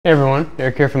Hey everyone,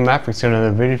 Eric here from MacBook. Got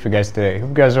another video for you guys today. Hope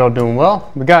you guys are all doing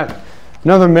well. We got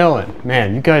another mail-in.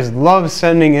 Man, you guys love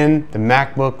sending in the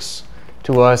MacBooks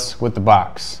to us with the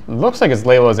box. It looks like it's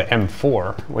labeled as an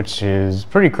M4, which is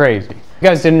pretty crazy. If you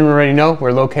guys didn't already know,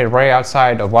 we're located right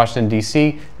outside of Washington,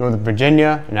 D.C., Northern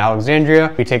Virginia, in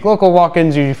Alexandria. We take local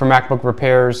walk-ins, usually for MacBook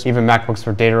repairs, even MacBooks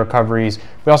for data recoveries.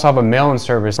 We also have a mail-in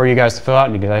service for you guys to fill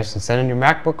out, and you guys can send in your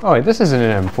MacBook. Oh, wait, this isn't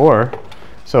an M4.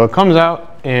 So it comes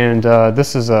out, and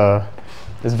this is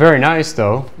very nice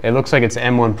though. It looks like it's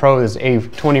M1 Pro. This is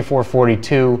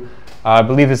A2442. I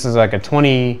believe this is like a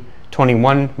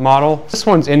 2021 model. This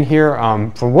one's in here.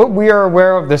 For what we are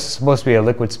aware of, this is supposed to be a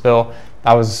liquid spill.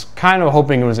 I was kind of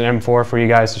hoping it was an M4 for you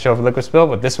guys to show for liquid spill,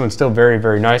 but this one's still very,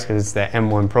 very nice because it's the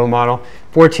M1 Pro model.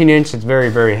 14-inch, it's very,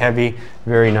 very heavy,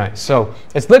 very nice. So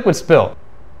it's liquid spill.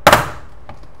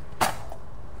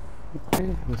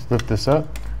 Okay, let's lift this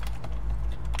up.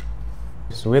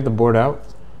 So we have the board out,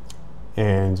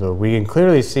 and we can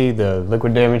clearly see the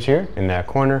liquid damage here in that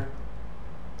corner,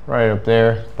 right up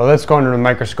there. But let's go under the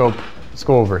microscope. Let's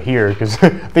go over here because I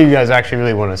think you guys actually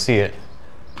really want to see it.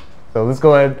 So let's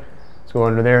go ahead, let's go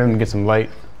under there and get some light.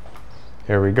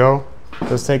 There we go.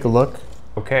 Let's take a look.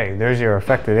 Okay, there's your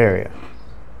affected area.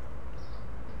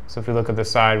 So if we look at the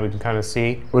side, we can kind of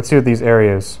see. Let's see what these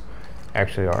areas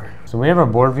actually are. So we have our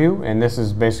board view, and this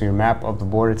is basically a map of the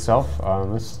board itself.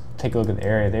 Let's take a look at the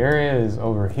area. The area is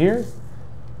over here.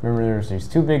 Remember, there's these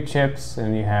two big chips,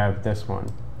 and you have this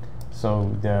one. So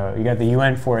you got the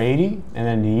UN480 and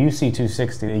then the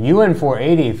UC260. The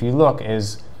UN480, if you look,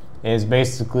 is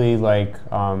basically like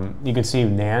you can see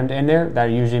NAND in there.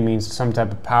 That usually means some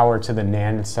type of power to the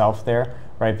NAND itself there,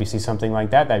 right? If you see something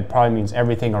like that, that probably means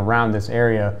everything around this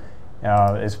area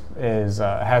has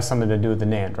something to do with the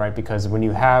NAND, right? Because when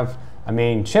you have a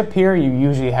main chip here, you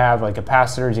usually have like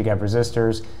capacitors, you got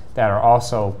resistors that are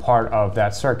also part of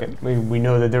that circuit. We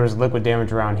know that there was liquid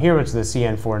damage around here, which is the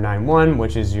CN491,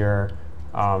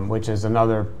 which is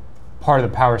another part of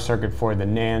the power circuit for the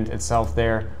NAND itself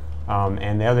there.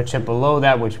 And the other chip below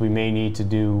that, which we may need to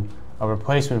do a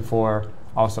replacement for,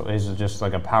 also is just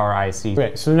like a power IC.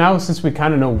 Okay, so now since we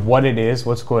kind of know what it is,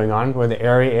 what's going on, where the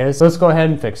area is, let's go ahead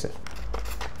and fix it.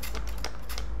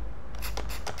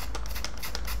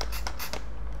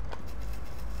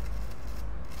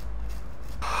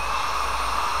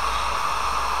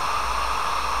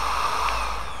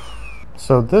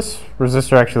 So this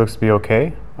resistor actually looks to be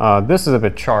okay. This is a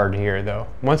bit charred here though.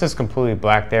 Once it's completely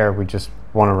black there, we just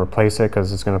want to replace it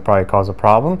because it's going to probably cause a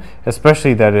problem,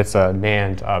 especially that it's a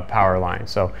NAND power line.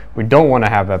 So we don't want to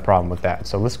have that problem with that.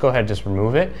 So let's go ahead and just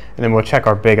remove it, and then we'll check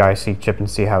our big IC chip and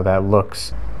see how that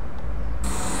looks.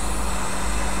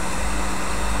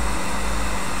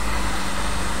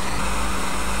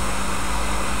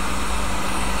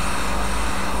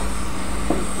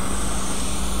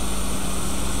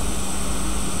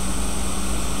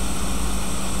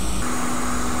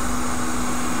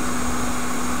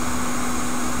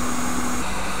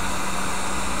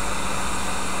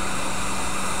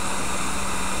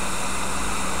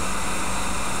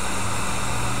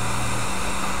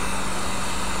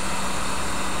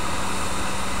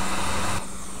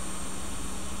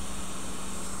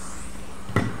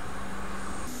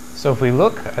 So if we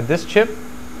look at this chip,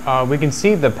 we can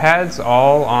see the pads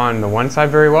all on the one side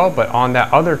very well, but on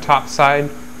that other top side,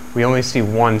 we only see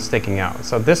one sticking out.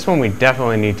 So this one we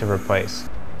definitely need to replace.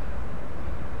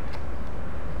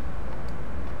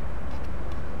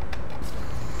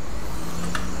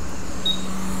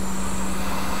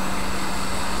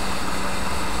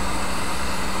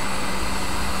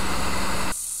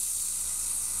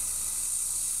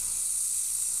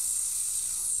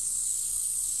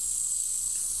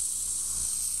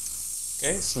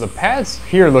 Okay, so the pads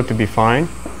here look to be fine.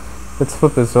 Let's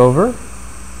flip this over.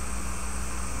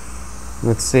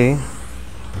 Let's see.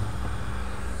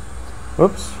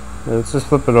 Oops. Let's just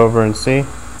flip it over and see.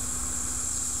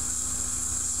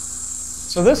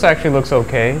 So this actually looks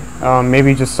okay.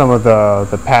 Maybe just some of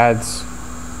the pads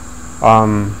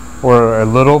were a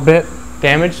little bit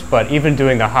damaged, but even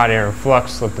doing the hot air and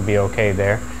flux looked to be okay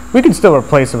there. We can still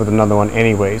replace it with another one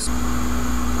anyways.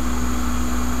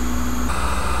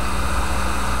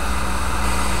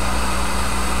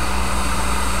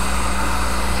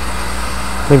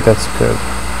 I think that's good.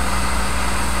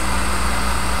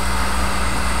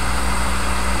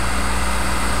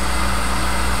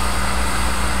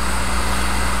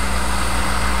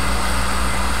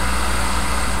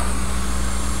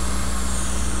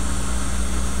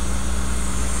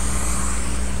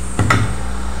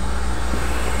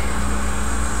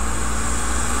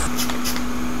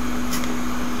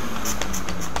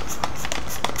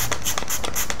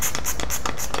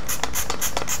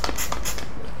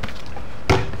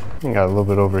 We got a little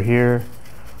bit over here.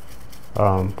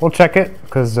 We'll check it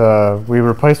because we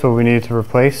replaced what we needed to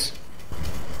replace.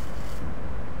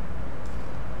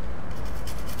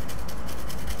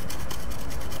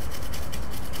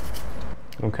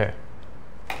 Okay,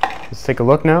 let's take a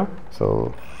look now.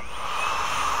 So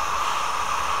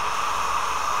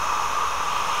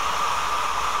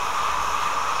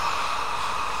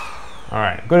all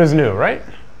right, good as new, right?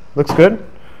 Looks good.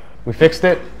 We fixed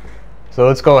it. So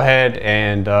let's go ahead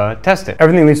and test it.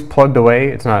 Everything at least plugged away.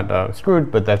 It's not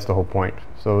screwed, but that's the whole point.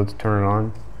 So let's turn it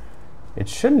on. It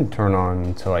shouldn't turn on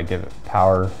until I give it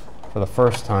power for the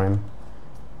first time.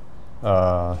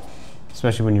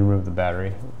 Especially when you remove the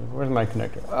battery. Where's my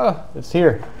connector? Oh, it's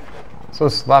here. So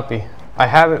sloppy. I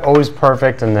have it always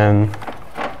perfect and then,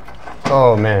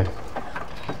 oh man.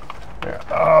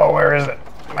 Oh, where is it?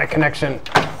 My connection.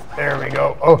 There we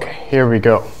go. Okay, here we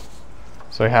go.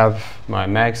 So I have my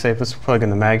MagSafe. Let's plug in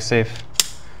the MagSafe.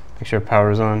 Make sure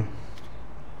power's on.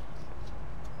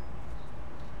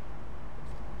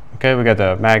 Okay, we got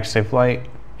the MagSafe light.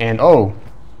 And oh,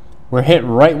 we're hit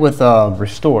right with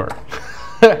restore.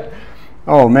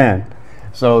 Oh man.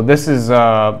 So this is,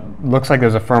 looks like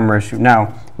there's a firmware issue.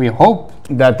 Now, we hope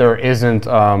that there isn't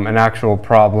an actual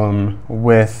problem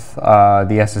with the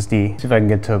SSD. See if I can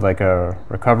get to like a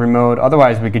recovery mode.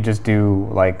 Otherwise, we could just do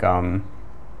like,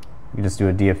 you just do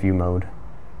a DFU mode.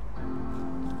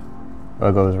 Oh,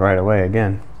 it goes right away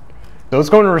again. So it's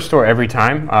going to restore every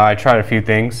time. I tried a few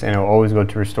things and it'll always go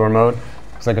to restore mode.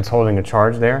 Looks like it's holding a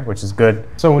charge there, which is good.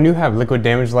 So when you have liquid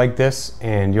damage like this,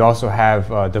 and you also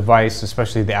have a device,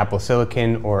 especially the Apple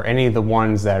Silicon or any of the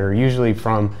ones that are usually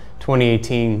from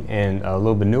 2018 and a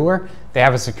little bit newer, they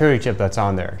have a security chip that's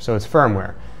on there. So it's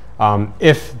firmware.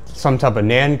 If some type of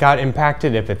NAND got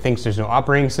impacted, if it thinks there's no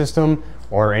operating system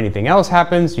or anything else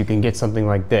happens, you can get something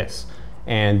like this.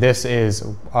 And this is,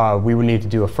 we would need to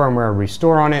do a firmware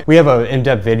restore on it. We have an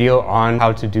in-depth video on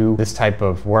how to do this type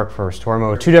of work for restore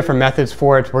mode. Two different methods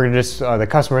for it. We're just, the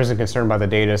customer isn't concerned about the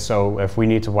data, so if we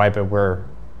need to wipe it, we're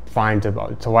fine to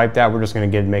wipe that. We're just gonna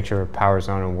make sure power's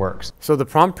on and works. So the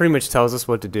prompt pretty much tells us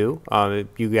what to do.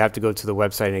 You have to go to the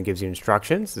website and it gives you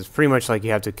instructions. It's pretty much like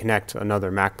you have to connect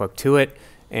another MacBook to it,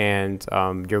 and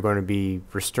you're going to be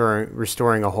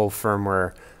restoring a whole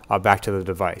firmware back to the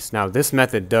device. Now this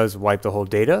method does wipe the whole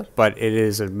data, but it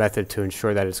is a method to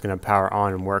ensure that it's going to power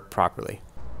on and work properly.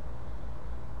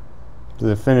 So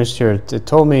it finished here. It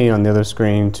told me on the other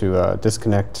screen to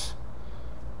disconnect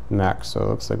Mac, so it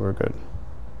looks like we're good.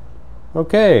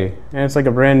 Okay, and it's like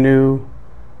a brand new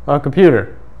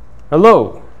computer.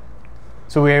 Hello!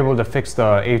 So we were able to fix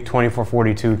the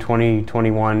A2442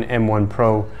 2021 M1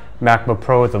 Pro MacBook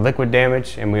Pro with the liquid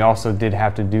damage, and we also did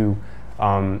have to do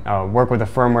work with the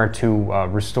firmware to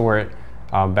restore it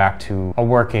back to a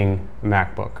working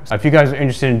MacBook. So if you guys are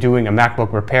interested in doing a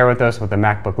MacBook repair with us with a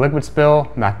MacBook liquid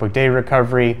spill, MacBook data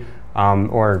recovery,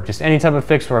 or just any type of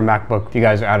fix for a MacBook, if you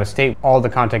guys are out of state, all the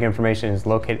contact information is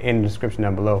located in the description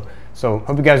down below. So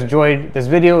hope you guys enjoyed this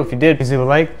video. If you did, please leave a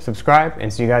like, subscribe,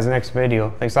 and see you guys in the next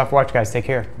video. Thanks a lot for watching, guys. Take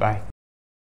care. Bye.